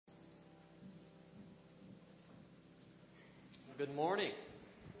Good morning.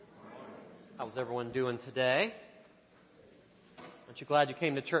 How's everyone doing today? Aren't you glad you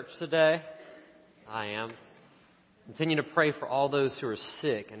came to church today? I am. Continue to pray for all those who are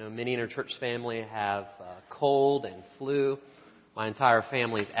sick. I know many in our church family have cold and flu. My entire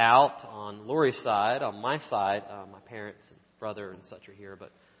family's out on Lori's side. On my side, my parents and brother and such are here,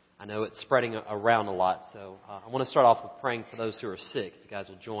 but I know it's spreading around a lot. So I want to start off with praying for those who are sick. If you guys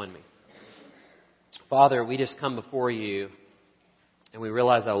will join me. Father, we just come before you and we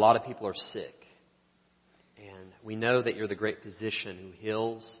realize that a lot of people are sick. And we know that you're the great physician who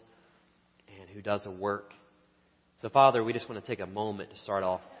heals and who does a work. So, Father, we just want to take a moment to start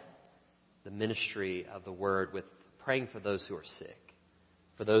off the ministry of the Word with praying for those who are sick.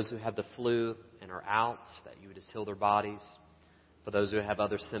 For those who have the flu and are out, that you would just heal their bodies. For those who have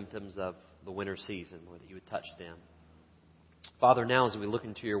other symptoms of the winter season, Lord, that you would touch them. Father, now as we look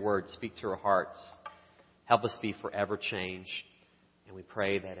into your Word, speak to our hearts. Help us be forever changed. And we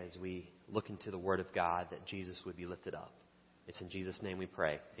pray that as we look into the Word of God, that Jesus would be lifted up. It's in Jesus' name we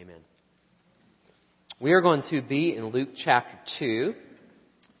pray. Amen. We are going to be in Luke chapter 2.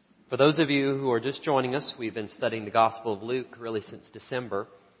 For those of you who are just joining us, we've been studying the Gospel of Luke really since December.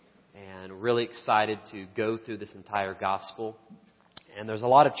 And really excited to go through this entire Gospel. And there's a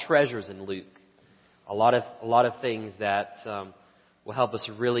lot of treasures in Luke. A lot of things that will help us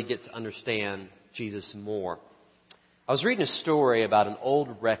really get to understand Jesus more. I was reading a story about an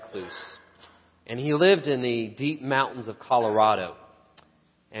old recluse, and he lived in the deep mountains of Colorado.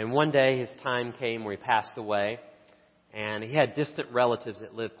 And one day his time came where he passed away, and he had distant relatives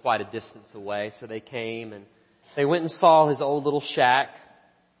that lived quite a distance away. So they came and they went and saw his old little shack.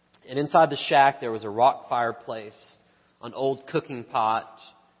 And inside the shack there was a rock fireplace, an old cooking pot,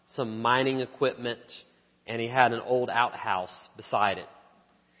 some mining equipment, and he had an old outhouse beside it.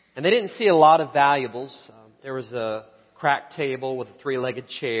 And they didn't see a lot of valuables. There was a cracked table with a three-legged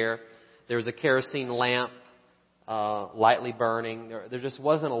chair. There was a kerosene lamp lightly burning. There just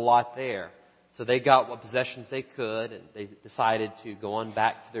wasn't a lot there. So they got what possessions they could, and they decided to go on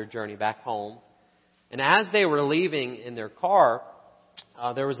back to their journey back home. And as they were leaving in their car,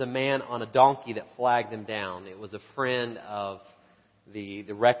 there was a man on a donkey that flagged them down. It was a friend of the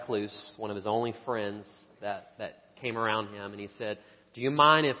recluse, one of his only friends that came around him, and he said, "Do you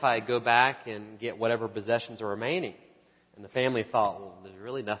mind if I go back and get whatever possessions are remaining?" And the family thought, well, there's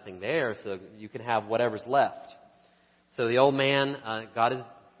really nothing there, so you can have whatever's left. So the old man got his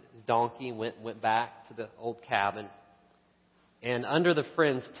donkey, went back to the old cabin. And under the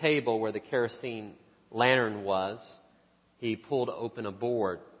friend's table where the kerosene lantern was, he pulled open a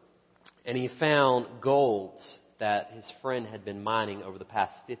board. And he found gold that his friend had been mining over the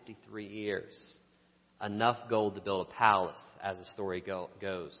past 53 years. Enough gold to build a palace, as the story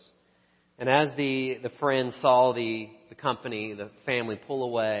goes. And as the friend saw the company, the family pull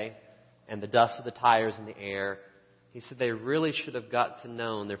away, and the dust of the tires in the air, he said they really should have got to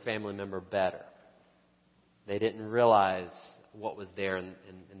know their family member better. They didn't realize what was there in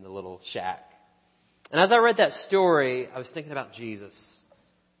the little shack. And as I read that story, I was thinking about Jesus.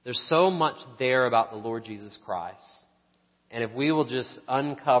 There's so much there about the Lord Jesus Christ. And if we will just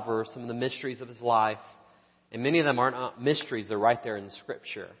uncover some of the mysteries of His life, and many of them aren't mysteries, they're right there in the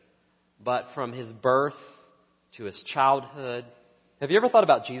Scripture. But from His birth to His childhood. Have you ever thought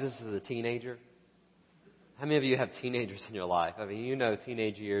about Jesus as a teenager? How many of you have teenagers in your life? I mean, you know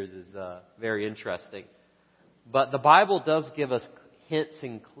teenage years is very interesting. But the Bible does give us hints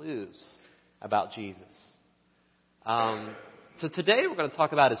and clues about Jesus. So today we're going to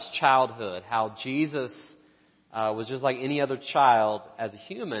talk about His childhood, how Jesus was just like any other child as a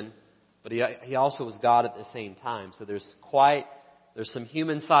human, but he also was God at the same time. So there's some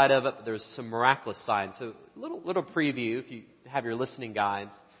human side of it, but there's some miraculous side. So little preview, if you have your listening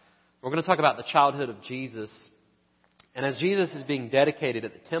guides. We're going to talk about the childhood of Jesus. And as Jesus is being dedicated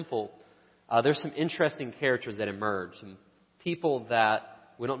at the temple, there's some interesting characters that emerge. Some people that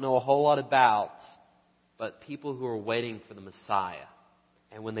we don't know a whole lot about, but people who are waiting for the Messiah.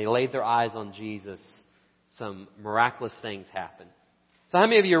 And when they laid their eyes on Jesus, some miraculous things happen. So how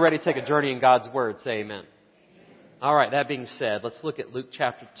many of you are ready to take a journey in God's Word? Say amen. All right, that being said, let's look at Luke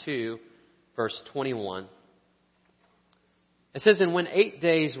chapter 2, verse 21. It says, "And when 8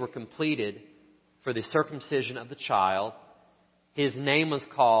 days were completed for the circumcision of the child, His name was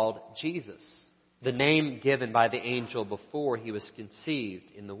called Jesus, the name given by the angel before He was conceived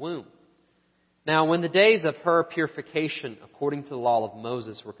in the womb. Now when the days of her purification according to the law of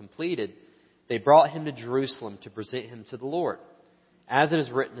Moses were completed, they brought Him to Jerusalem to present Him to the Lord. As it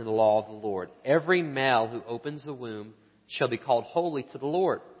is written in the law of the Lord, every male who opens the womb shall be called holy to the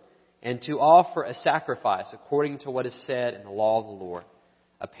Lord, and to offer a sacrifice according to what is said in the law of the Lord,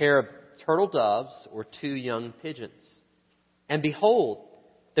 a pair of turtle doves or 2 young pigeons. And behold,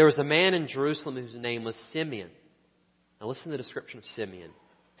 there was a man in Jerusalem whose name was Simeon. Now listen to the description of Simeon.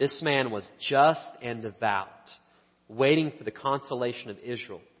 This man was just and devout, waiting for the consolation of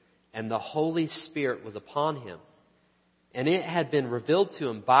Israel, and the Holy Spirit was upon him. And it had been revealed to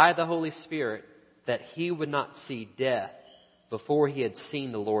him by the Holy Spirit that he would not see death before he had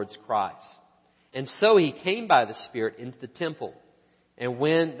seen the Lord's Christ. And so he came by the Spirit into the temple. And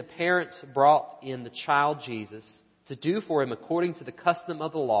when the parents brought in the child Jesus to do for him according to the custom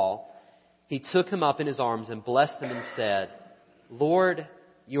of the law, he took him up in his arms and blessed him and said, Lord,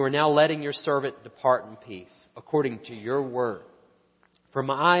 you are now letting your servant depart in peace, according to your word. For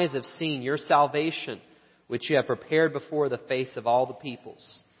my eyes have seen your salvation, which you have prepared before the face of all the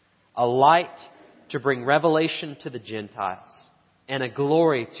peoples, a light to bring revelation to the Gentiles, and a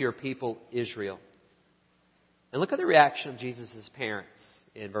glory to your people Israel. And look at the reaction of Jesus' parents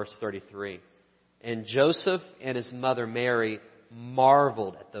in verse 33. And Joseph and his mother Mary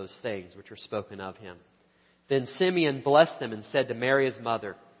marveled at those things which were spoken of him. Then Simeon blessed them and said to Mary his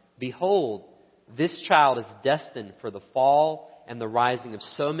mother, Behold, this child is destined for the fall and the rising of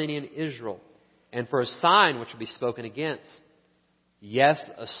so many in Israel, and for a sign which will be spoken against. Yes,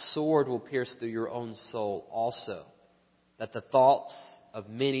 a sword will pierce through your own soul also, that the thoughts of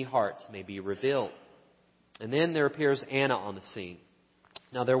many hearts may be revealed. And then there appears Anna on the scene.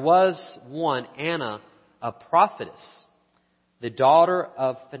 Now there was one, Anna, a prophetess, the daughter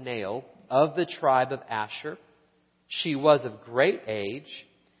of Phanuel of the tribe of Asher. She was of great age,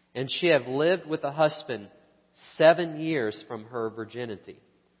 and she had lived with a husband 7 years from her virginity.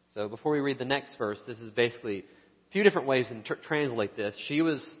 So before we read the next verse, this is basically a few different ways to translate this. She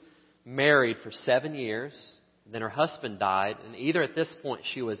was married for 7 years, then her husband died, and either at this point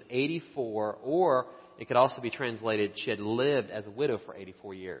she was 84, or it could also be translated she had lived as a widow for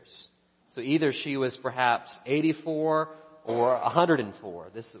 84 years. So either she was perhaps 84 or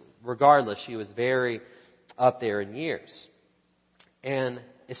 104. Regardless, she was very up there in years. And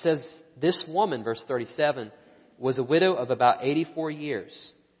it says this woman, verse 37, was a widow of about 84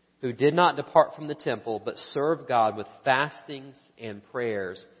 years, who did not depart from the temple, but served God with fastings and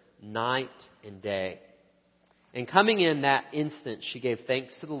prayers night and day. And coming in that instant, she gave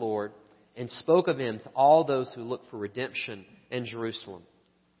thanks to the Lord and spoke of him to all those who looked for redemption in Jerusalem.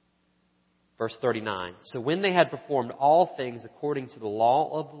 Verse 39. So when they had performed all things according to the law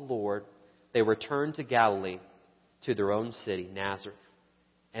of the Lord, they returned to Galilee, to their own city, Nazareth.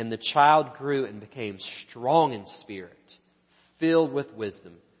 And the child grew and became strong in spirit, filled with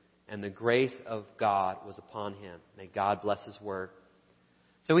wisdom, and the grace of God was upon him. May God bless his word.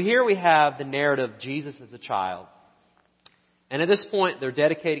 So here we have the narrative of Jesus as a child. And at this point, they're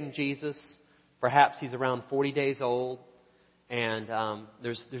dedicating Jesus. Perhaps he's around 40 days old. And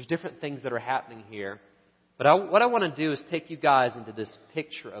there's different things that are happening here. But what I want to do is take you guys into this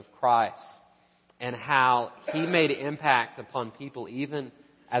picture of Christ and how he made an impact upon people even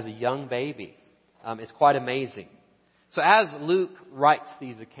as a young baby. It's quite amazing. So as Luke writes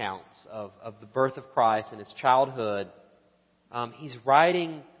these accounts of the birth of Christ and his childhood, he's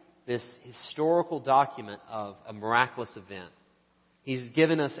writing this historical document of a miraculous event. He's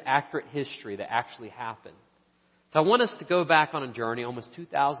given us accurate history that actually happened. So I want us to go back on a journey almost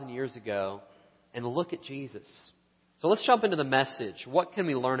 2,000 years ago and look at Jesus. So let's jump into the message. What can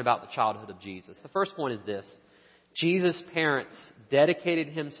we learn about the childhood of Jesus? The first point is this. Jesus' parents dedicated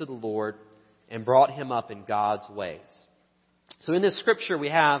him to the Lord and brought him up in God's ways. So in this scripture, we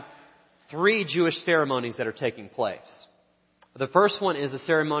have 3 Jewish ceremonies that are taking place. The first one is the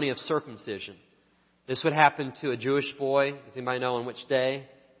ceremony of circumcision. This would happen to a Jewish boy. Does anybody know on which day?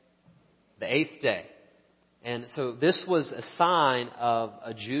 The 8th day. And so this was a sign of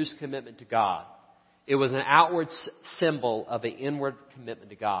a Jew's commitment to God. It was an outward symbol of an inward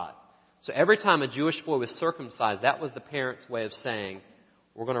commitment to God. So every time a Jewish boy was circumcised, that was the parents' way of saying,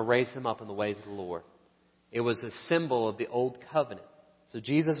 we're going to raise him up in the ways of the Lord. It was a symbol of the old covenant. So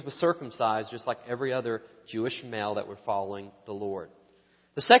Jesus was circumcised just like every other Jewish male that were following the Lord.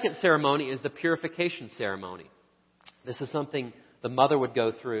 The second ceremony is the purification ceremony. This is something the mother would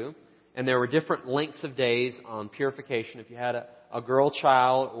go through. And there were different lengths of days on purification if you had a girl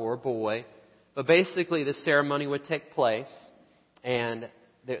child or a boy. But basically this ceremony would take place, and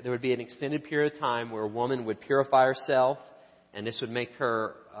there would be an extended period of time where a woman would purify herself, and this would make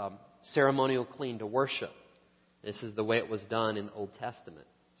her ceremonial clean to worship. This is the way it was done in the Old Testament.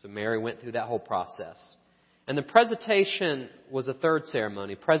 So Mary went through that whole process. And the presentation was a third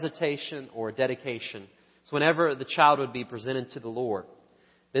ceremony, presentation or dedication. So whenever the child would be presented to the Lord.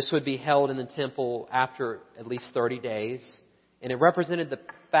 This would be held in the temple after at least 30 days. And it represented the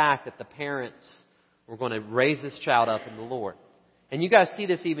fact that the parents were going to raise this child up in the Lord. And you guys see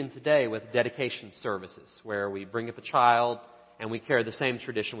this even today with dedication services, where we bring up a child and we carry the same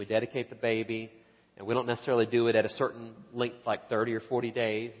tradition. We dedicate the baby, and we don't necessarily do it at a certain length, like 30 or 40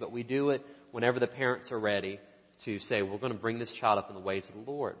 days, but we do it whenever the parents are ready to say, we're going to bring this child up in the ways of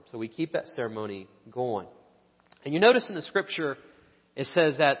the Lord. So we keep that ceremony going. And you notice in the Scripture, it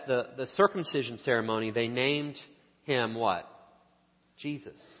says that the circumcision ceremony, they named him what?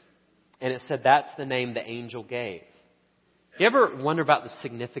 Jesus. And it said that's the name the angel gave. You ever wonder about the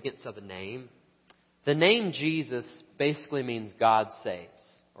significance of a name? The name Jesus basically means God saves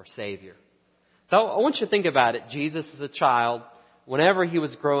or Savior. So I want you to think about it. Jesus as a child, whenever he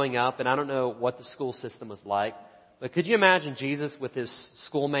was growing up, and I don't know what the school system was like, but could you imagine Jesus with his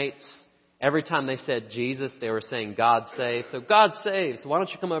schoolmates? Every time they said Jesus, they were saying God saves. So God saves. Why don't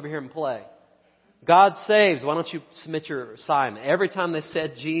you come over here and play? God saves. Why don't you submit your assignment? Every time they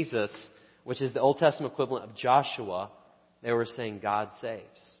said Jesus, which is the Old Testament equivalent of Joshua, they were saying God saves.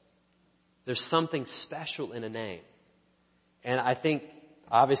 There's something special in a name. And I think,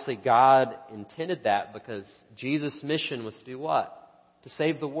 obviously, God intended that because Jesus' mission was to do what? To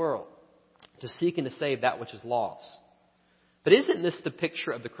save the world. To seek and to save that which is lost. But isn't this the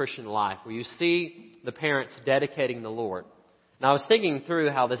picture of the Christian life, where you see the parents dedicating the Lord? Now, I was thinking through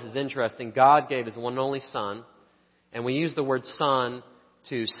how this is interesting. God gave His one and only Son, and we use the word Son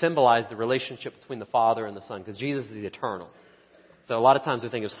to symbolize the relationship between the Father and the Son, because Jesus is the eternal. So a lot of times we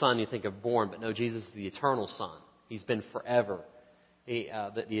think of Son, you think of born, but no, Jesus is the eternal Son. He's been forever.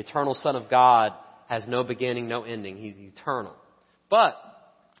 The eternal Son of God has no beginning, no ending. He's eternal. But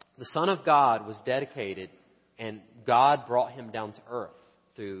the Son of God was dedicated, and God brought Him down to earth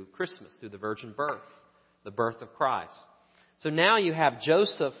through Christmas, through the virgin birth, the birth of Christ. So now you have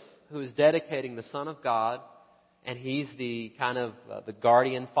Joseph, who is dedicating the Son of God, and he's the kind of the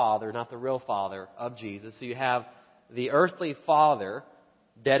guardian father, not the real father of Jesus. So you have the earthly father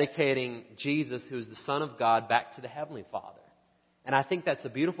dedicating Jesus, who is the Son of God, back to the heavenly Father. And I think that's a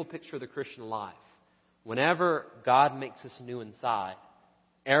beautiful picture of the Christian life. Whenever God makes us new inside,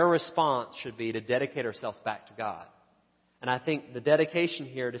 our response should be to dedicate ourselves back to God. And I think the dedication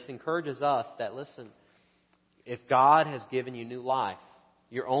here just encourages us that, listen, if God has given you new life,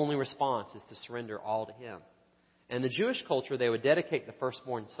 your only response is to surrender all to Him. And in the Jewish culture, they would dedicate the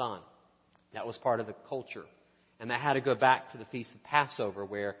firstborn son. That was part of the culture. And that had to go back to the Feast of Passover,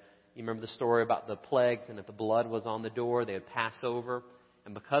 where you remember the story about the plagues, and if the blood was on the door, they would pass over.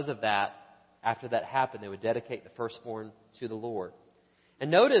 And because of that, after that happened, they would dedicate the firstborn to the Lord. And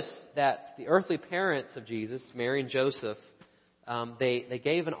notice that the earthly parents of Jesus, Mary and Joseph, they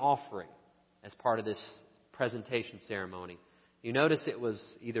gave an offering as part of this presentation ceremony. You notice it was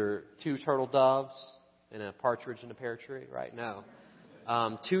either 2 turtle doves and a partridge in a pear tree, right? No.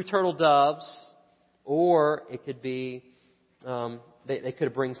 2 turtle doves, or it could be, they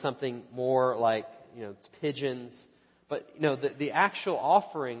could bring something more like, pigeons. But, the actual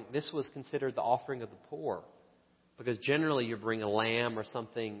offering, this was considered the offering of the poor. Because generally you bring a lamb or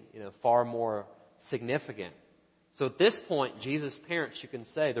something, far more significant. So at this point, Jesus' parents, you can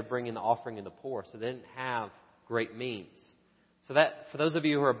say, they're bringing the offering of the poor. So they didn't have great means. So that, for those of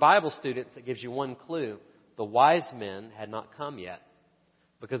you who are Bible students, it gives you one clue. The wise men had not come yet.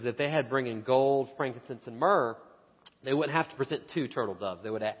 Because if they had bring in gold, frankincense, and myrrh, they wouldn't have to present 2 turtle doves.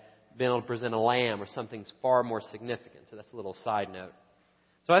 They would have been able to present a lamb or something far more significant. So that's a little side note.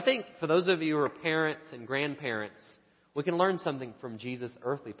 So I think for those of you who are parents and grandparents, we can learn something from Jesus'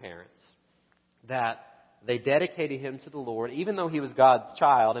 earthly parents. That they dedicated Him to the Lord, even though He was God's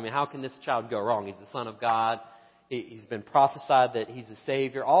child. I mean, how can this child go wrong? He's the Son of God. He's been prophesied that He's the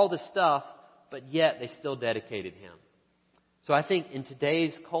Savior. All this stuff, but yet they still dedicated Him. So I think in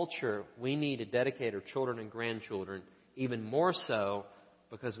today's culture, we need to dedicate our children and grandchildren even more so,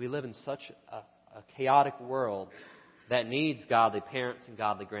 because we live in such a chaotic world that needs godly parents and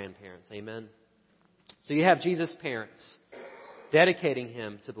godly grandparents. Amen? So you have Jesus' parents dedicating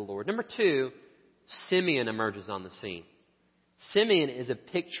Him to the Lord. Number 2, Simeon emerges on the scene. Simeon is a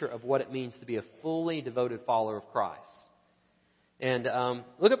picture of what it means to be a fully devoted follower of Christ. And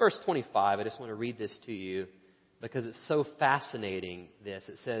look at verse 25. I just want to read this to you because it's so fascinating, this.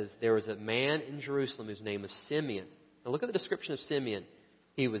 It says, there was a man in Jerusalem whose name was Simeon. Now look at the description of Simeon.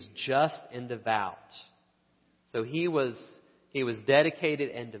 He was just and devout. So he was dedicated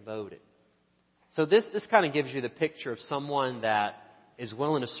and devoted. So this kind of gives you the picture of someone that is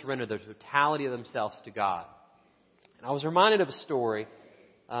willing to surrender the totality of themselves to God. And I was reminded of a story.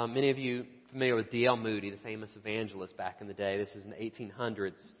 Many of you familiar with D.L. Moody, the famous evangelist back in the day. This is in the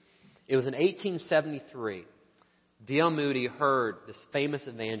 1800s. It was in 1873. D.L. Moody heard this famous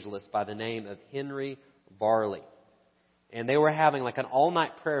evangelist by the name of Henry Varley. And they were having like an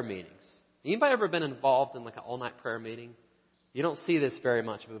all-night prayer meetings. Anybody ever been involved in like an all-night prayer meeting? You don't see this very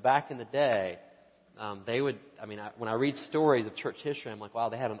much, but back in the day, when I read stories of church history, I'm like, wow,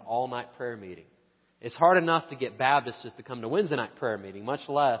 they had an all-night prayer meeting. It's hard enough to get Baptists just to come to Wednesday night prayer meeting, much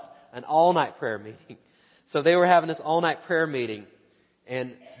less an all-night prayer meeting. So they were having this all-night prayer meeting.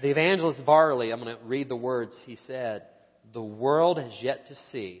 And the evangelist Varley, I'm going to read the words he said, "The world has yet to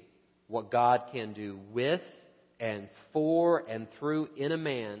see what God can do with and for and through in a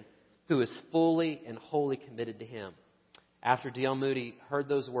man who is fully and wholly committed to Him." After D.L. Moody heard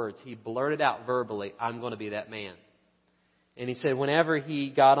those words, he blurted out verbally, "I'm going to be that man." And he said whenever he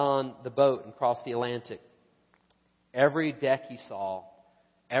got on the boat and crossed the Atlantic, every deck he saw,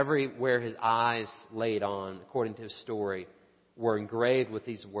 everywhere his eyes laid on, according to his story, were engraved with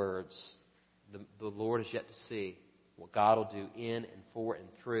these words, "The Lord is yet to see what God will do in and for and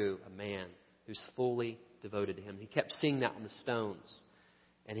through a man who's fully devoted to Him." He kept seeing that on the stones.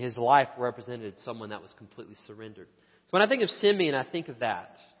 And his life represented someone that was completely surrendered. So when I think of Simeon, I think of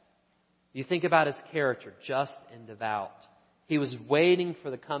that. You think about his character, just and devout. He was waiting for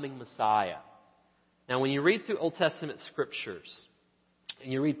the coming Messiah. Now, when you read through Old Testament scriptures,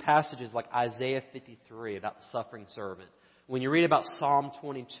 and you read passages like Isaiah 53 about the suffering servant, when you read about Psalm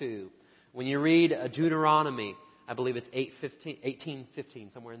 22, when you read Deuteronomy, I believe it's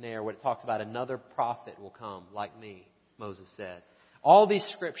 18:15, somewhere in there, where it talks about another prophet will come like me, Moses said. All these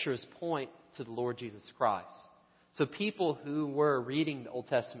scriptures point to the Lord Jesus Christ. So people who were reading the Old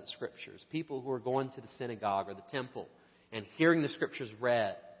Testament scriptures, people who were going to the synagogue or the temple and hearing the scriptures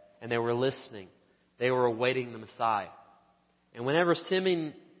read, and they were listening, they were awaiting the Messiah. And whenever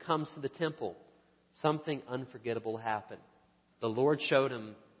Simeon comes to the temple, something unforgettable happened. The Lord showed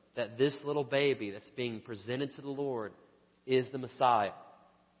him that this little baby that's being presented to the Lord is the Messiah.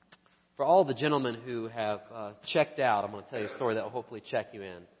 For all the gentlemen who have checked out, I'm going to tell you a story that will hopefully check you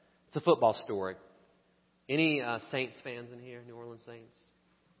in. It's a football story. Any Saints fans in here, New Orleans Saints?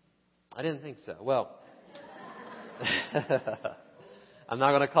 I didn't think so. Well, I'm not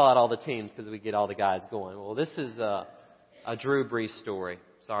going to call out all the teams because we get all the guys going. Well, this is a Drew Brees story.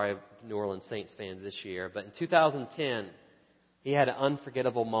 Sorry, New Orleans Saints fans this year. But in 2010, he had an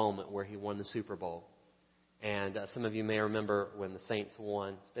unforgettable moment where he won the Super Bowl. And some of you may remember when the Saints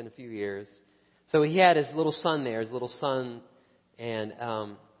won. It's been a few years. So he had his little son there, and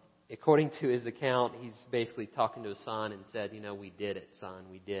according to his account, he's basically talking to his son and said, "We did it, son,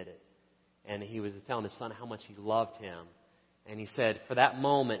 we did it." And he was telling his son how much he loved him. And he said, for that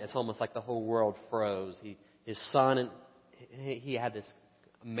moment, it's almost like the whole world froze. His son, he had this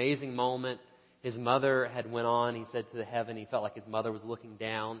amazing moment. His mother had went on, he said, to the heaven. He felt like his mother was looking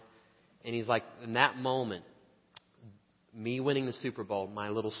down. And he's like, in that moment, me winning the Super Bowl, my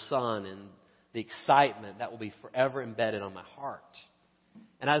little son, and the excitement, that will be forever embedded on my heart.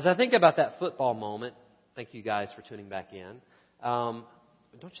 And as I think about that football moment, thank you guys for tuning back in,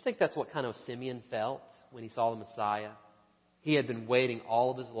 don't you think that's what kind of Simeon felt when he saw the Messiah? He had been waiting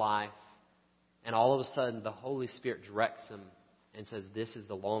all of his life, and all of a sudden the Holy Spirit directs him and says, this is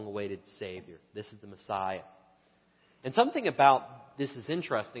the long-awaited Savior. This is the Messiah. And something about this is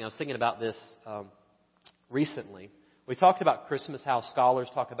interesting. I was thinking about this recently. We talked about Christmas, how scholars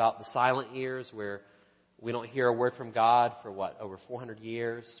talk about the silent years, where we don't hear a word from God for over 400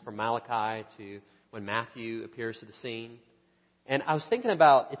 years, from Malachi to when Matthew appears to the scene. And I was thinking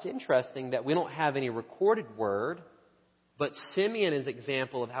about, it's interesting that we don't have any recorded word, but Simeon is an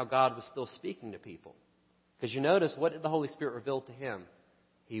example of how God was still speaking to people. Because you notice, what did the Holy Spirit reveal to him?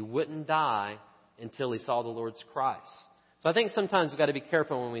 He wouldn't die until he saw the Lord's Christ. So I think sometimes we've got to be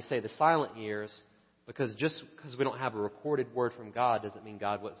careful when we say the silent years, because just because we don't have a recorded word from God doesn't mean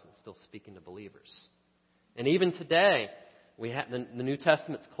God wasn't still speaking to believers. And even today, we have the New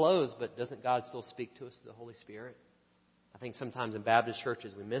Testament's closed, but doesn't God still speak to us through the Holy Spirit? I think sometimes in Baptist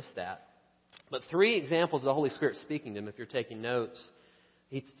churches we miss that. But 3 examples of the Holy Spirit speaking to him, if you're taking notes.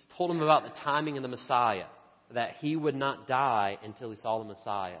 He told him about the timing of the Messiah, that he would not die until he saw the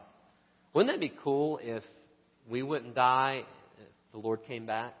Messiah. Wouldn't that be cool if we wouldn't die if the Lord came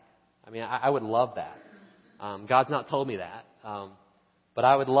back? I mean, I would love that. God's not told me that. But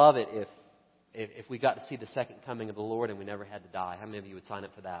I would love it if we got to see the second coming of the Lord and we never had to die. How many of you would sign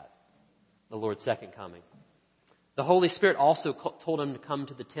up for that? The Lord's second coming. The Holy Spirit also told him to come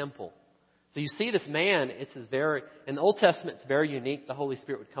to the temple. So you see this man, in the Old Testament, it's very unique. The Holy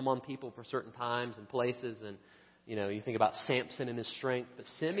Spirit would come on people for certain times and places. And You think about Samson and his strength. But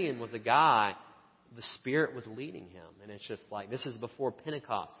Simeon was a guy, the Spirit was leading him. And it's just like, this is before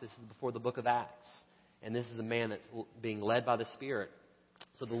Pentecost. This is before the book of Acts. And this is a man that's being led by the Spirit.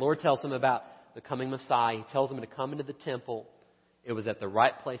 So the Lord tells him about the coming Messiah. He tells him to come into the temple. It was at the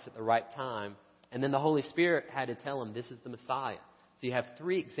right place at the right time. And then the Holy Spirit had to tell him, this is the Messiah. So you have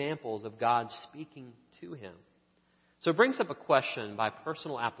 3 examples of God speaking to him. So it brings up a question by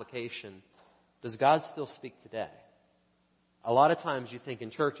personal application. Does God still speak today? A lot of times you think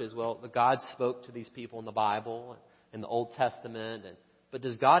in churches, well, God spoke to these people in the Bible, in the Old Testament. But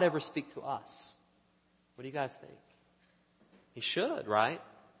does God ever speak to us? What do you guys think? He should, right?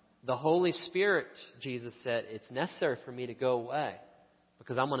 The Holy Spirit, Jesus said, it's necessary for me to go away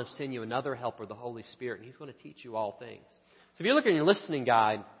because I'm going to send you another helper, the Holy Spirit, and He's going to teach you all things. So if you look at your listening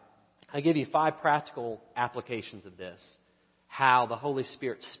guide, I give you 5 practical applications of this, how the Holy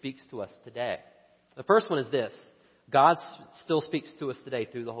Spirit speaks to us today. The first one is this. God still speaks to us today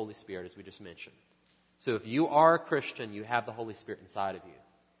through the Holy Spirit, as we just mentioned. So if you are a Christian, you have the Holy Spirit inside of you.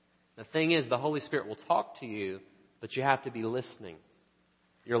 The thing is, the Holy Spirit will talk to you, but you have to be listening.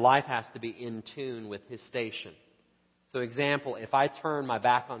 Your life has to be in tune with His station. So example, if I turn my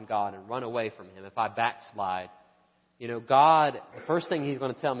back on God and run away from Him, if I backslide, God, the first thing He's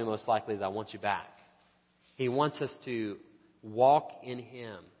going to tell me most likely is, I want you back. He wants us to walk in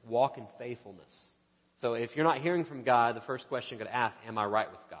Him, walk in faithfulness. So if you're not hearing from God, the first question you're going to ask, am I right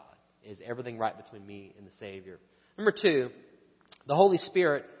with God? Is everything right between me and the Savior? Number 2, the Holy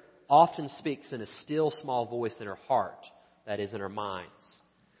Spirit often speaks in a still small voice in our heart, that is in our minds.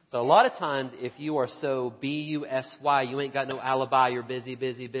 So a lot of times if you are so B-U-S-Y, you ain't got no alibi, you're busy,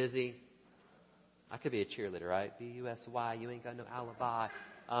 busy, busy. I could be a cheerleader, right? B-U-S-Y, you ain't got no alibi.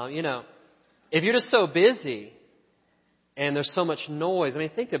 If you're just so busy and there's so much noise,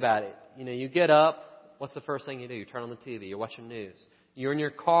 think about it. You get up. What's the first thing you do? You turn on the TV. You're watching news. You're in your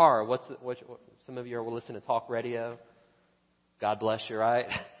car. Some of you are listening to talk radio. God bless you, right?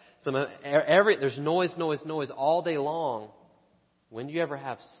 There's noise all day long. When do you ever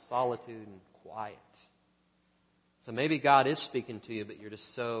have solitude and quiet? So maybe God is speaking to you, but you're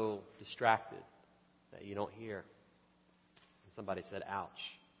just so distracted that you don't hear. Somebody said, ouch.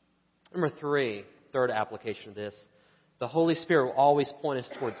 Number 3, third application of this. The Holy Spirit will always point us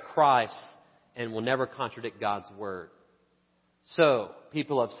toward Christ and will never contradict God's Word. So,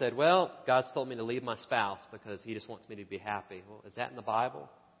 people have said, well, God's told me to leave my spouse because He just wants me to be happy. Well, is that in the Bible?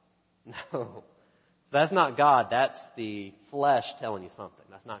 No. That's not God. That's the flesh telling you something.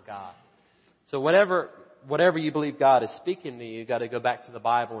 That's not God. So whatever you believe God is speaking to you, you've got to go back to the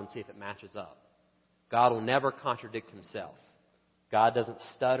Bible and see if it matches up. God will never contradict Himself. God doesn't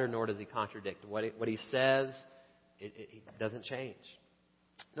stutter, nor does He contradict. What He says, it doesn't change.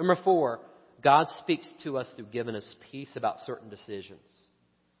 Number 4, God speaks to us through giving us peace about certain decisions.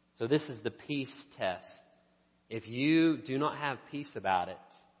 So this is the peace test. If you do not have peace about it,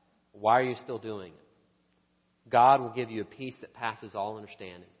 why are you still doing it? God will give you a peace that passes all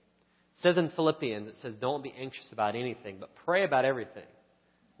understanding. It says in Philippians, it says, don't be anxious about anything, but pray about everything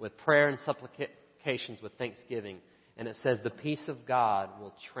with prayer and supplications with thanksgiving. And it says the peace of God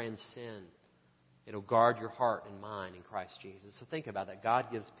will transcend. It'll guard your heart and mind in Christ Jesus. So think about that. God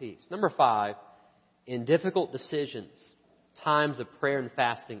gives peace. Number 5, in difficult decisions, times of prayer and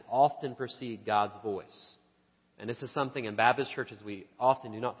fasting often precede God's voice. And this is something in Baptist churches we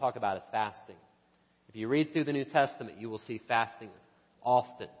often do not talk about as fasting. If you read through the New Testament, you will see fasting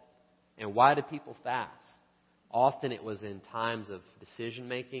often. And why did people fast? Often it was in times of decision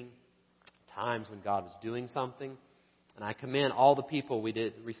making, times when God was doing something. And I commend all the people we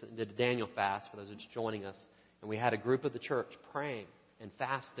recently did a Daniel fast for those who are just joining us. And we had a group of the church praying and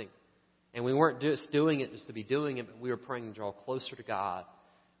fasting. And we weren't just doing it just to be doing it, but we were praying to draw closer to God.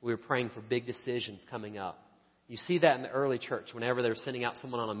 We were praying for big decisions coming up. You see that in the early church. Whenever they were sending out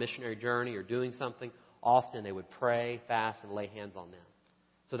someone on a missionary journey or doing something, often they would pray, fast, and lay hands on them.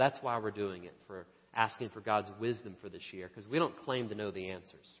 So that's why we're doing it, for asking for God's wisdom for this year. Because we don't claim to know the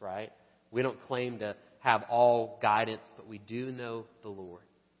answers, right? We don't claim to have all guidance, but we do know the Lord.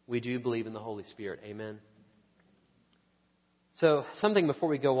 We do believe in the Holy Spirit. Amen. So something before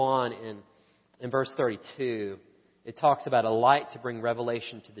we go on in verse 32, it talks about a light to bring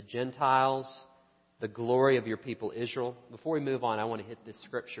revelation to the Gentiles, the glory of your people Israel. Before we move on, I want to hit this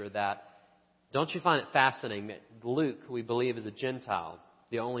scripture that, don't you find it fascinating that Luke, who we believe is a Gentile,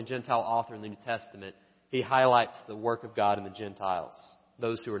 the only Gentile author in the New Testament, he highlights the work of God in the Gentiles,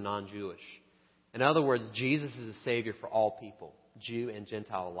 those who are non-Jewish. In other words, Jesus is a Savior for all people, Jew and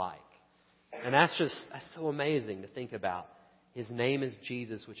Gentile alike. And that's so amazing to think about. His name is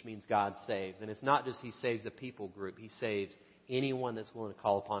Jesus, which means God saves. And it's not just He saves the people group. He saves anyone that's willing to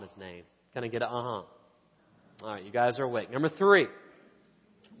call upon His name. Can I get a uh-huh? All right, you guys are awake. Number 3,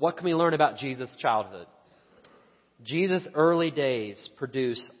 what can we learn about Jesus' childhood? Jesus' early days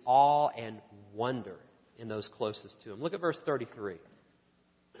produce awe and wonder in those closest to Him. Look at verse 33.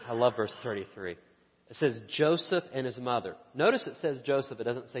 I love verse 33. It says Joseph and his mother. Notice it says Joseph. It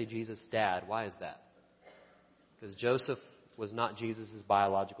doesn't say Jesus' dad. Why is that? Because Joseph was not Jesus'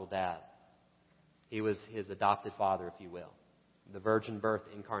 biological dad. He was his adopted father, if you will. The virgin birth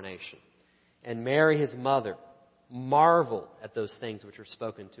incarnation. And Mary, his mother, marveled at those things which were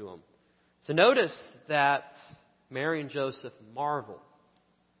spoken to him. So notice that Mary and Joseph marveled.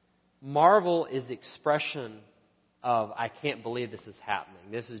 Marvel is the expression of, I can't believe this is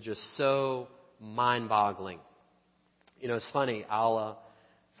happening. This is just so mind-boggling. You know, it's funny.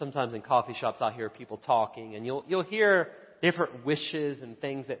 Sometimes in coffee shops I'll hear people talking, and you'll hear different wishes and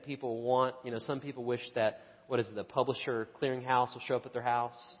things that people want. You know, some people wish that, the publisher clearinghouse will show up at their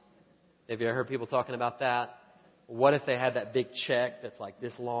house. Have you ever heard people talking about that? What if they had that big check that's like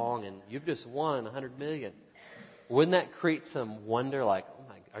this long and you've just won $100 million? Wouldn't that create some wonder like, oh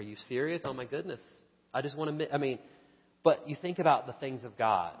my, are you serious? Oh my goodness. I just want to, but you think about the things of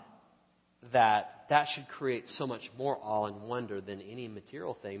God, that should create so much more awe and wonder than any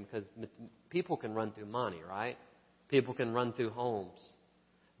material thing, because people can run through money, right? People can run through homes.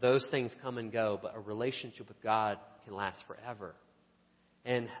 Those things come and go, but a relationship with God can last forever.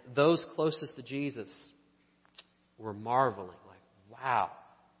 And those closest to Jesus were marveling, like, wow,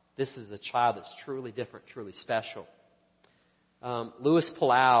 this is a child that's truly different, truly special. Louis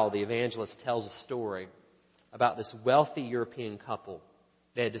Palau, the evangelist, tells a story about this wealthy European couple.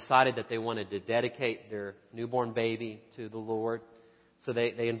 They had decided that they wanted to dedicate their newborn baby to the Lord. So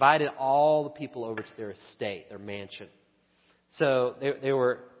they invited all the people over to their estate, their mansion. So they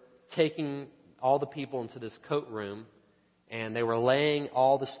were taking all the people into this coat room, and they were laying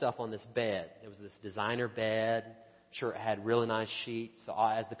all the stuff on this bed. It was this designer bed. I'm sure it had really nice sheets. So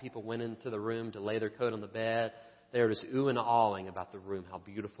as the people went into the room to lay their coat on the bed, they were just oohing and awing about the room, how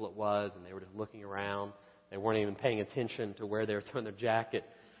beautiful it was, and they were just looking around. They weren't even paying attention to where they were throwing their jacket.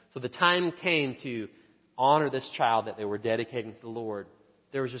 So the time came to honor this child that they were dedicating to the Lord.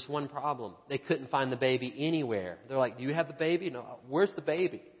 There was just one problem. They couldn't find the baby anywhere. They're like, do you have the baby? No, where's the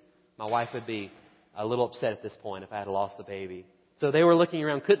baby? My wife would be a little upset at this point if I had lost the baby. So they were looking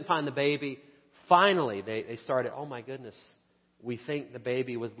around, couldn't find the baby. Finally, they started, oh my goodness, we think the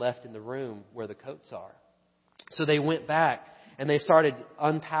baby was left in the room where the coats are. So they went back and they started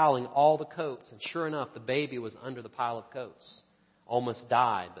unpiling all the coats. And sure enough, the baby was under the pile of coats. Almost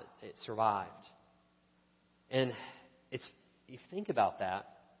died, but it survived. And you think about that.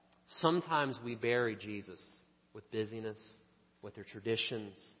 Sometimes we bury Jesus with busyness, with their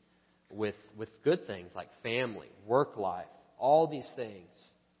traditions, with good things like family, work life, all these things.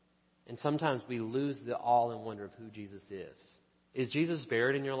 And sometimes we lose the awe and wonder of who Jesus is. Is Jesus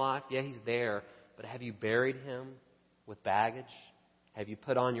buried in your life? Yeah, He's there. But have you buried Him with baggage? Have you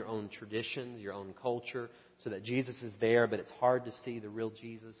put on your own traditions, your own culture, so that Jesus is there, but it's hard to see the real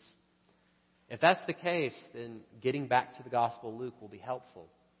Jesus? If that's the case, then getting back to the Gospel of Luke will be helpful,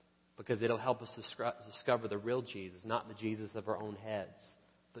 because it'll help us discover the real Jesus, not the Jesus of our own heads,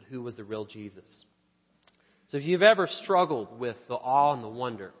 but who was the real Jesus. So if you've ever struggled with the awe and the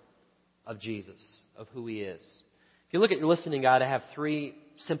wonder of Jesus, of who He is, if you look at your listening guide, I have 3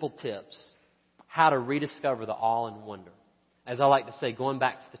 simple tips how to rediscover the awe and wonder. As I like to say, going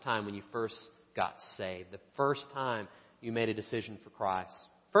back to the time when you first got saved, the first time you made a decision for Christ.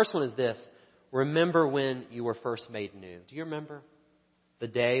 First one is this: remember when you were first made new. Do you remember the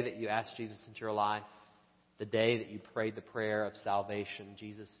day that you asked Jesus into your life? The day that you prayed the prayer of salvation,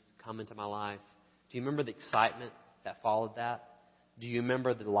 Jesus, come into my life. Do you remember the excitement that followed that? Do you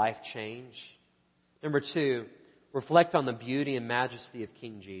remember the life change? Number 2, reflect on the beauty and majesty of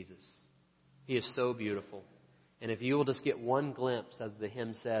King Jesus. He is so beautiful. And if you will just get one glimpse, as the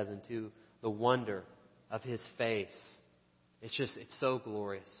hymn says, into the wonder of His face, it's so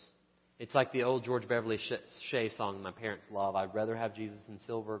glorious. It's like the old George Beverly Shea song my parents love. I'd rather have Jesus than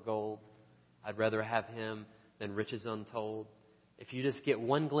silver or gold. I'd rather have Him than riches untold. If you just get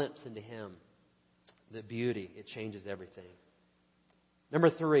one glimpse into Him, the beauty, it changes everything. Number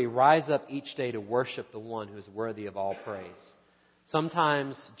 3, rise up each day to worship the one who is worthy of all praise.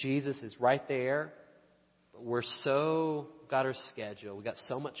 Sometimes Jesus is right there, but we're got our schedule. We've got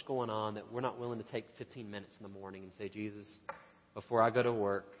so much going on that we're not willing to take 15 minutes in the morning and say, Jesus, before I go to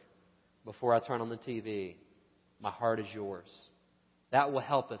work, before I turn on the TV, my heart is yours. That will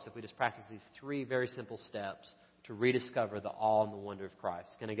help us if we just practice these 3 very simple steps to rediscover the awe and the wonder of Christ.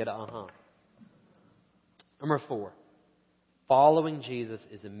 Can I get a uh-huh? Number 4. Following Jesus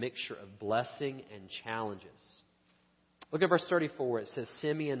is a mixture of blessing and challenges. Look at verse 34. It says,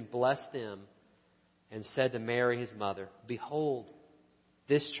 Simeon blessed them and said to Mary, his mother, Behold,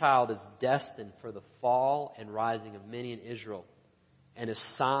 this child is destined for the fall and rising of many in Israel, and a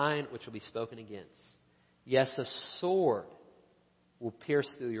sign which will be spoken against. Yes, a sword will pierce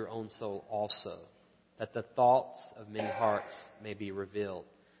through your own soul also, that the thoughts of many hearts may be revealed.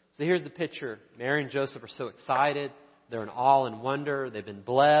 So here's the picture. Mary and Joseph are so excited. They're in awe and wonder. They've been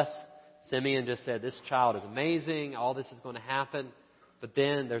blessed. Simeon just said, this child is amazing. All this is going to happen. But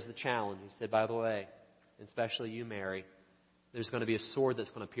then there's the challenge. He said, by the way, especially you, Mary, there's going to be a sword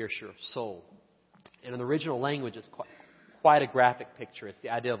that's going to pierce your soul. And in the original language, it's quite a graphic picture. It's the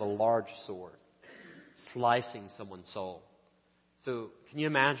idea of a large sword slicing someone's soul. So can you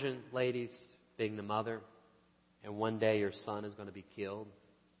imagine, ladies, being the mother, and one day your son is going to be killed?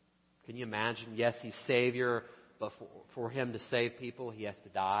 Can you imagine? Yes, he's Savior, but for him to save people, he has to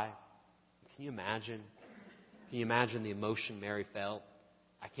die. Can you imagine? Can you imagine the emotion Mary felt?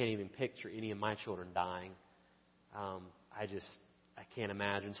 I can't even picture any of my children dying. I can't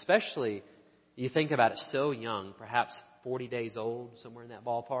imagine. Especially, you think about it so young, perhaps 40 days old, somewhere in that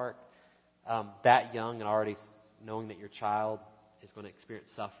ballpark. That young and already knowing that your child is going to experience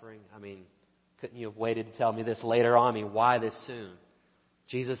suffering. I mean, couldn't you have waited to tell me this later on? I mean, why this soon?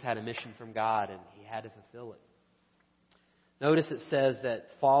 Jesus had a mission from God, and he had to fulfill it. Notice it says that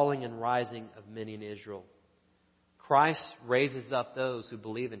falling and rising of many in Israel. Christ raises up those who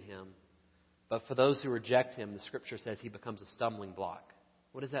believe in him, but for those who reject him, the Scripture says he becomes a stumbling block.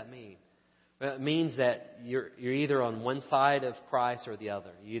 What does that mean? Well, it means that you're either on one side of Christ or the other.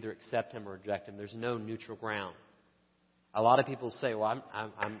 You either accept him or reject him. There's no neutral ground. A lot of people say, well,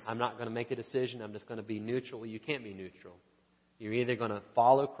 I'm not going to make a decision. I'm just going to be neutral. Well, you can't be neutral. You're either going to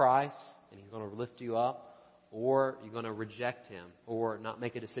follow Christ and he's going to lift you up, or you're going to reject him or not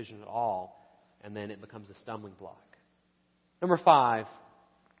make a decision at all, and then it becomes a stumbling block. Number 5,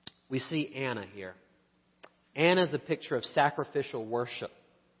 we see Anna here. Anna is a picture of sacrificial worship.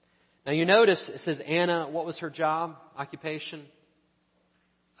 Now you notice it says Anna, what was her job, occupation?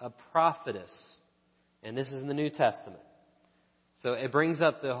 A prophetess. And this is in the New Testament. So it brings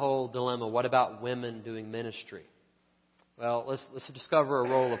up the whole dilemma, what about women doing ministry? Well, let's discover a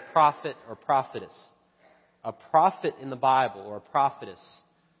role of prophet or prophetess. A prophet in the Bible, or a prophetess,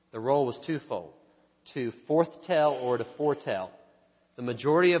 the role was twofold. To forthtell or to foretell. The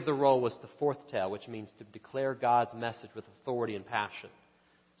majority of the role was to forthtell, which means to declare God's message with authority and passion.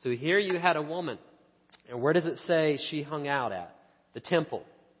 So here you had a woman. And where does it say she hung out at? The temple.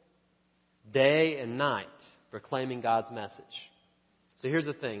 Day and night, proclaiming God's message. So here's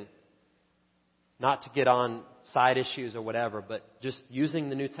the thing. Not to get on side issues or whatever, but just using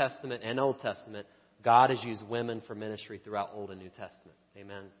the New Testament and Old Testament, God has used women for ministry throughout Old and New Testament.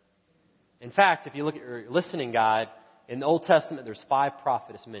 Amen. In fact, if you look at your listening guide, in the Old Testament there's 5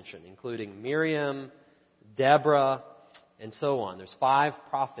 prophetess mentioned, including Miriam, Deborah, and so on. There's 5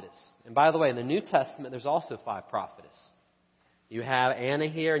 prophetess. And by the way, in the New Testament there's also 5 prophetess. You have Anna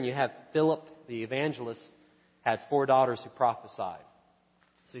here, and you have Philip, the evangelist, had 4 daughters who prophesied.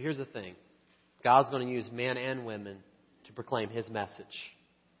 So here's the thing. God's going to use men and women to proclaim his message.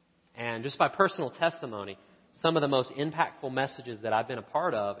 And just by personal testimony, some of the most impactful messages that I've been a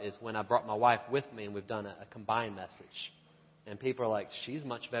part of is when I brought my wife with me and we've done a combined message. And people are like, she's a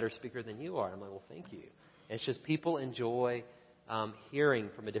much better speaker than you are. I'm like, well, thank you. It's just people enjoy hearing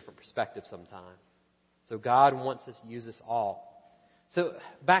from a different perspective sometimes. So God wants us to use us all. So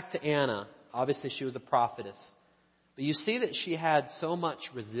back to Anna. Obviously, she was a prophetess. But you see that she had so much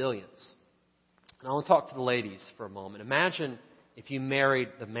resilience. And I want to talk to the ladies for a moment. Imagine if you married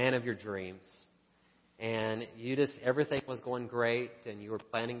the man of your dreams and everything was going great and you were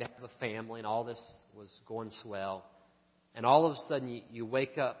planning to have a family and all this was going swell. And all of a sudden you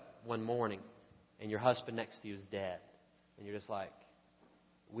wake up one morning and your husband next to you is dead. And you're just like,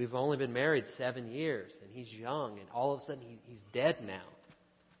 we've only been married 7 years and he's young and all of a sudden he's dead now.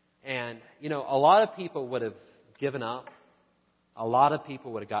 And, a lot of people would have given up. A lot of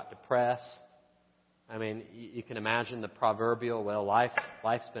people would have got depressed. I mean, you can imagine the proverbial, well,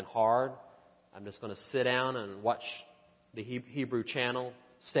 life's been hard. I'm just going to sit down and watch the Hebrew Channel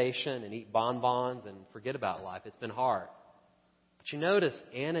station and eat bonbons and forget about life. It's been hard. But you notice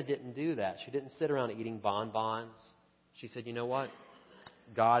Anna didn't do that. She didn't sit around eating bonbons. She said, you know what?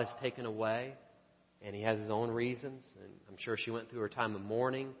 God has taken away, and he has his own reasons. And I'm sure she went through her time of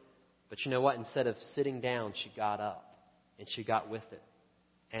mourning. But you know what? Instead of sitting down, she got up, and she got with it.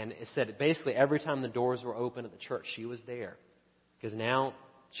 And it said basically every time the doors were open at the church, she was there. Because now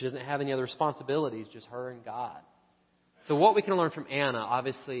she doesn't have any other responsibilities, just her and God. So what we can learn from Anna,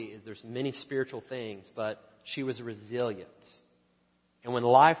 obviously, is there's many spiritual things, but she was resilient. And when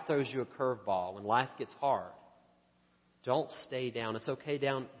life throws you a curveball, when life gets hard, don't stay down. It's okay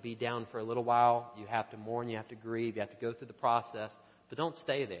be down for a little while. You have to mourn, you have to grieve, you have to go through the process, but don't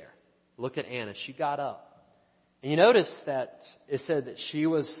stay there. Look at Anna. She got up. And you notice that it said that she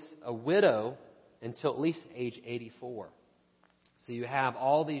was a widow until at least age 84. So you have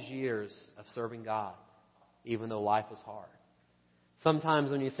all these years of serving God, even though life was hard. Sometimes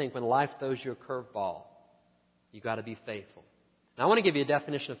when you think when life throws you a curveball, you got to be faithful. And I want to give you a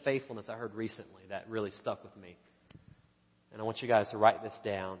definition of faithfulness I heard recently that really stuck with me. And I want you guys to write this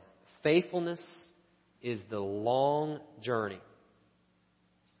down. Faithfulness is the long journey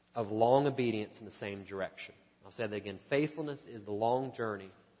of long obedience in the same direction. I'll say that again. Faithfulness is the long journey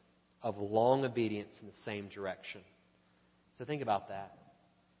of long obedience in the same direction. So think about that.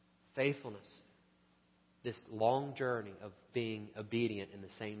 Faithfulness. This long journey of being obedient in the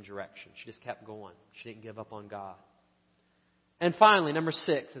same direction. She just kept going. She didn't give up on God. And finally, number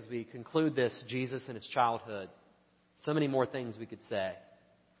 6, as we conclude this, Jesus and his childhood. So many more things we could say.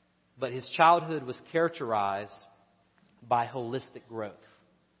 But his childhood was characterized by holistic growth.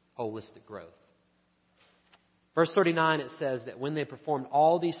 Holistic growth. Verse 39, it says that when they performed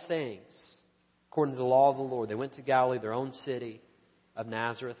all these things, according to the law of the Lord, they went to Galilee, their own city of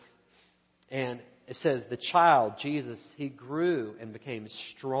Nazareth. And it says the child, Jesus, he grew and became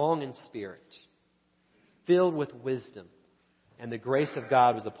strong in spirit, filled with wisdom, and the grace of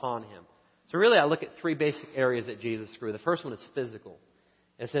God was upon him. So really I look at 3 basic areas that Jesus grew. The first one is physical.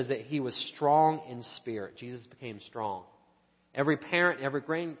 It says that he was strong in spirit. Jesus became strong. Every parent, every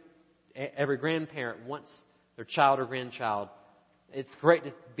grandparent wants their child or grandchild. It's great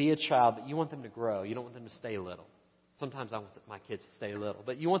to be a child, but you want them to grow. You don't want them to stay little. Sometimes I want my kids to stay little,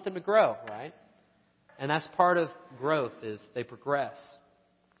 but you want them to grow, right? And that's part of growth is they progress.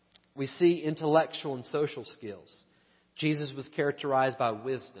 We see intellectual and social skills. Jesus was characterized by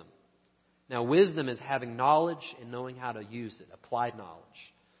wisdom. Now, wisdom is having knowledge and knowing how to use it, applied knowledge.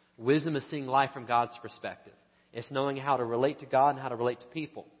 Wisdom is seeing life from God's perspective. It's knowing how to relate to God and how to relate to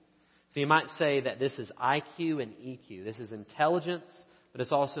people. So you might say that this is IQ and EQ. This is intelligence, but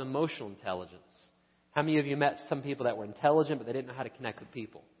it's also emotional intelligence. How many of you met some people that were intelligent, but they didn't know how to connect with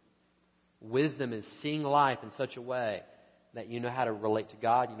people? Wisdom is seeing life in such a way that you know how to relate to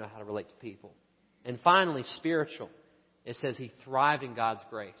God, you know how to relate to people. And finally, spiritual. It says he thrived in God's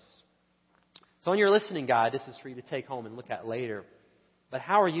grace. So on your listening guide, this is for you to take home and look at later. But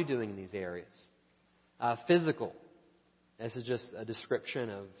how are you doing in these areas? Physical. This is just a description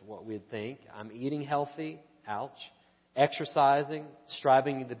of what we'd think. I'm eating healthy. Ouch. Exercising.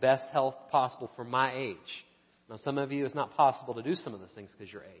 Striving to the best health possible for my age. Now, some of you, it's not possible to do some of those things because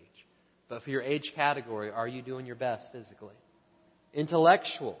of your age. But for your age category, are you doing your best physically?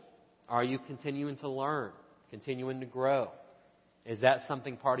 Intellectual. Are you continuing to learn? Continuing to grow? Is that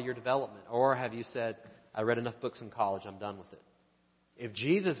something part of your development? Or have you said, I read enough books in college, I'm done with it? If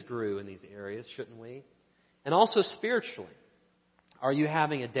Jesus grew in these areas, shouldn't we? And also spiritually, are you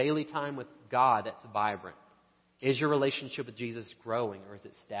having a daily time with God that's vibrant? Is your relationship with Jesus growing or is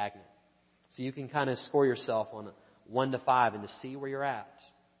it stagnant? So you can kind of score yourself on a 1 to 5 and to see where you're at.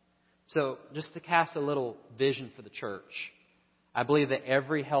 So just to cast a little vision for the church, I believe that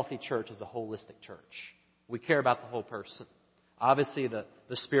every healthy church is a holistic church. We care about the whole person. Obviously, the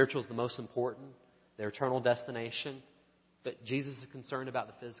spiritual is the most important, their eternal destination. But Jesus is concerned about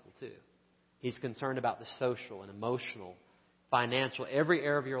the physical too. He's concerned about the social and emotional, financial, every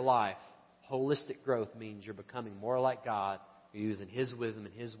area of your life. Holistic growth means you're becoming more like God. You're using His wisdom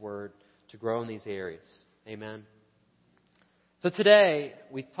and His Word to grow in these areas. Amen. So today,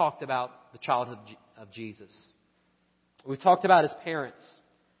 we talked about the childhood of Jesus. We talked about His parents.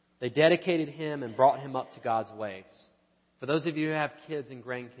 They dedicated Him and brought Him up to God's ways. For those of you who have kids and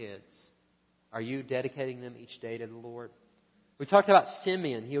grandkids, are you dedicating them each day to the Lord? We talked about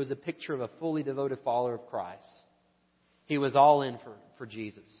Simeon. He was a picture of a fully devoted follower of Christ. He was all in for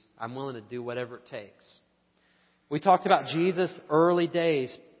Jesus. I'm willing to do whatever it takes. We talked about Jesus' early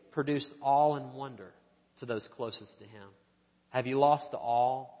days produced awe and wonder to those closest to Him. Have you lost the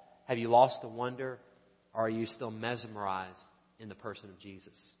awe? Have you lost the wonder? Or are you still mesmerized in the person of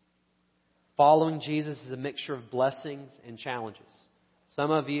Jesus? Following Jesus is a mixture of blessings and challenges.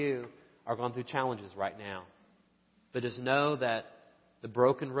 Some of you are going through challenges right now. But just know that the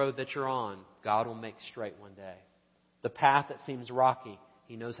broken road that you're on, God will make straight one day. The path that seems rocky,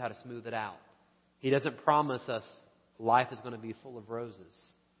 He knows how to smooth it out. He doesn't promise us life is going to be full of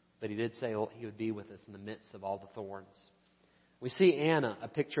roses. but He did say He would be with us in the midst of all the thorns. We see Anna, a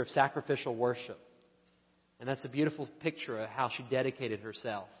picture of sacrificial worship. And that's a beautiful picture of how she dedicated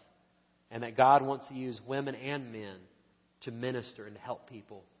herself. And that God wants to use women and men to minister and to help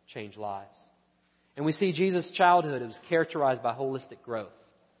people change lives. And we see Jesus' childhood. It was characterized by holistic growth.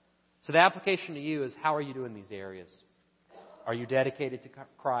 So the application to you is, how are you doing in these areas? Are you dedicated to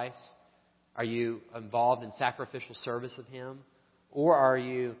Christ? Are you involved in sacrificial service of Him? Or are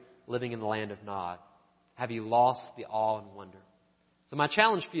you living in the land of Nod? Have you lost the awe and wonder? So my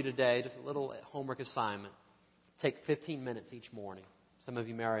challenge for you today, just a little homework assignment. Take 15 minutes each morning. Some of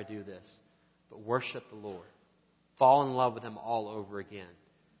you may already do this. But worship the Lord. Fall in love with Him all over again.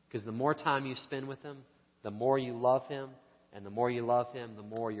 Because the more time you spend with Him, the more you love Him. And the more you love Him, the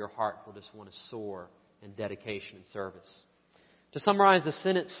more your heart will just want to soar in dedication and service. To summarize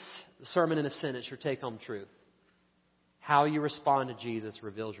the sermon in a sentence, your take-home truth. How you respond to Jesus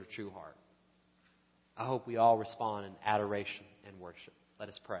reveals your true heart. I hope we all respond in adoration and worship. Let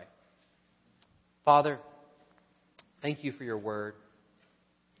us pray. Father, thank You for Your Word.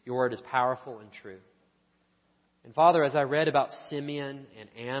 Your Word is powerful and true. And Father, as I read about Simeon and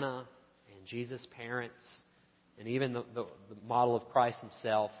Anna and Jesus' parents, and even the model of Christ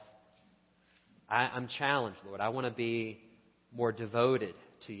Himself, I'm challenged, Lord. I want to be more devoted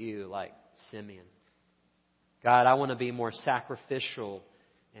to You like Simeon. God, I want to be more sacrificial.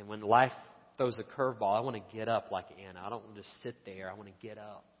 And when life throws a curveball, I want to get up like Anna. I don't want to just sit there. I want to get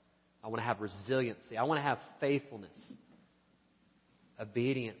up. I want to have resiliency. I want to have faithfulness,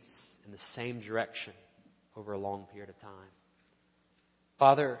 obedience in the same direction over a long period of time.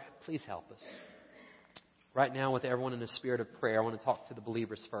 Father, please help us. Right now, with everyone in a spirit of prayer, I want to talk to the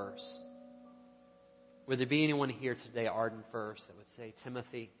believers first. Would there be anyone here today, Arden first, that would say,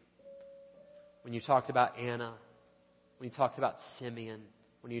 Timothy, when you talked about Anna, when you talked about Simeon,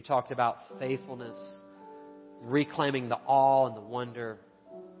 when you talked about faithfulness, reclaiming the awe and the wonder,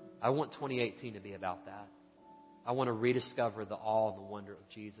 I want 2018 to be about that. I want to rediscover the awe and the wonder of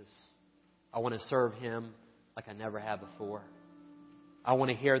Jesus. I want to serve Him like I never have before. I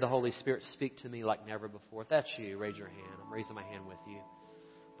want to hear the Holy Spirit speak to me like never before. If that's you, raise your hand. I'm raising my hand with you.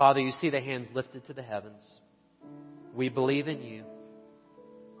 Father, You see the hands lifted to the heavens. We believe in You.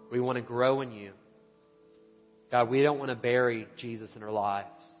 We want to grow in You. God, we don't want to bury Jesus in our lives.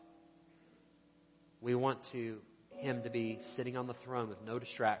 We want Him to be sitting on the throne with no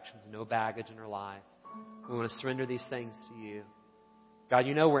distractions, no baggage in our life. We want to surrender these things to You. God,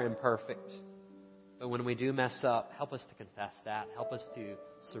 You know we're imperfect. But when we do mess up, help us to confess that. Help us to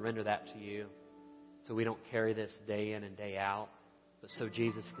surrender that to You so we don't carry this day in and day out, but so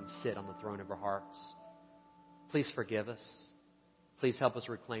Jesus can sit on the throne of our hearts. Please forgive us. Please help us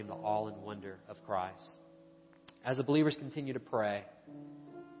reclaim the awe and wonder of Christ. As the believers continue to pray,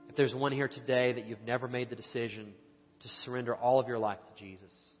 if there's one here today that you've never made the decision to surrender all of your life to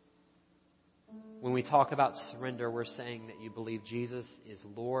Jesus, when we talk about surrender, we're saying that you believe Jesus is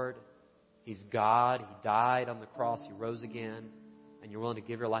Lord. He's God. He died on the cross. He rose again. And you're willing to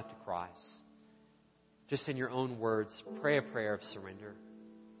give your life to Christ. Just in your own words, pray a prayer of surrender.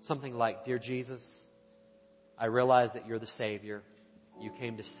 Something like, Dear Jesus, I realize that You're the Savior. You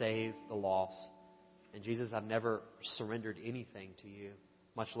came to save the lost. And Jesus, I've never surrendered anything to You,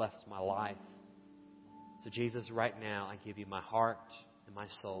 much less my life. So Jesus, right now, I give You my heart and my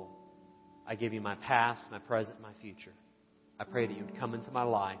soul. I give You my past, my present, my future. I pray that You would come into my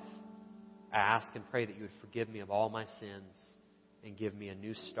life. I ask and pray that You would forgive me of all my sins and give me a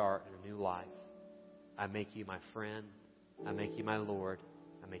new start and a new life. I make You my friend. I make You my Lord.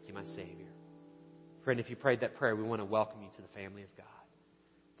 I make You my Savior. Friend, if you prayed that prayer, we want to welcome you to the family of God.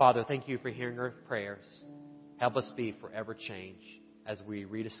 Father, thank You for hearing our prayers. Help us be forever changed as we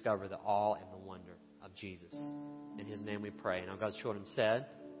rediscover the awe and the wonder of Jesus. In His name we pray. And all God's children said,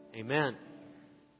 Amen.